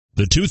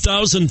The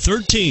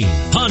 2013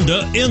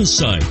 Honda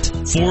Insight.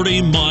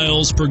 40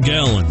 miles per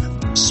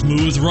gallon.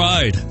 Smooth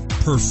ride.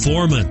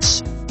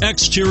 Performance.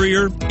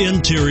 Exterior,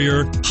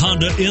 interior,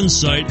 Honda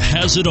Insight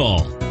has it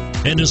all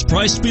and is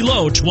priced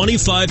below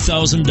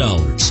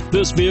 $25,000.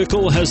 This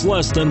vehicle has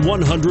less than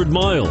 100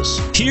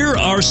 miles. Here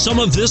are some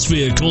of this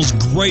vehicle's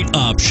great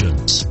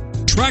options: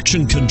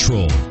 traction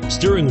control,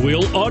 steering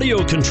wheel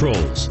audio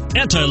controls,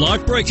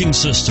 anti-lock braking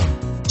system,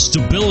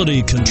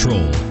 stability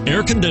control,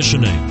 air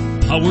conditioning,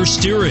 power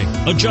steering,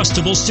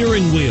 adjustable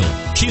steering wheel,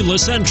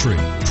 keyless entry,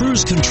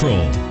 cruise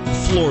control,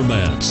 floor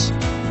mats.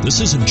 This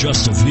isn't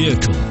just a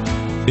vehicle,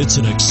 it's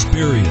an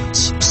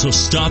experience. So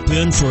stop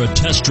in for a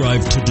test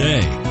drive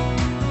today.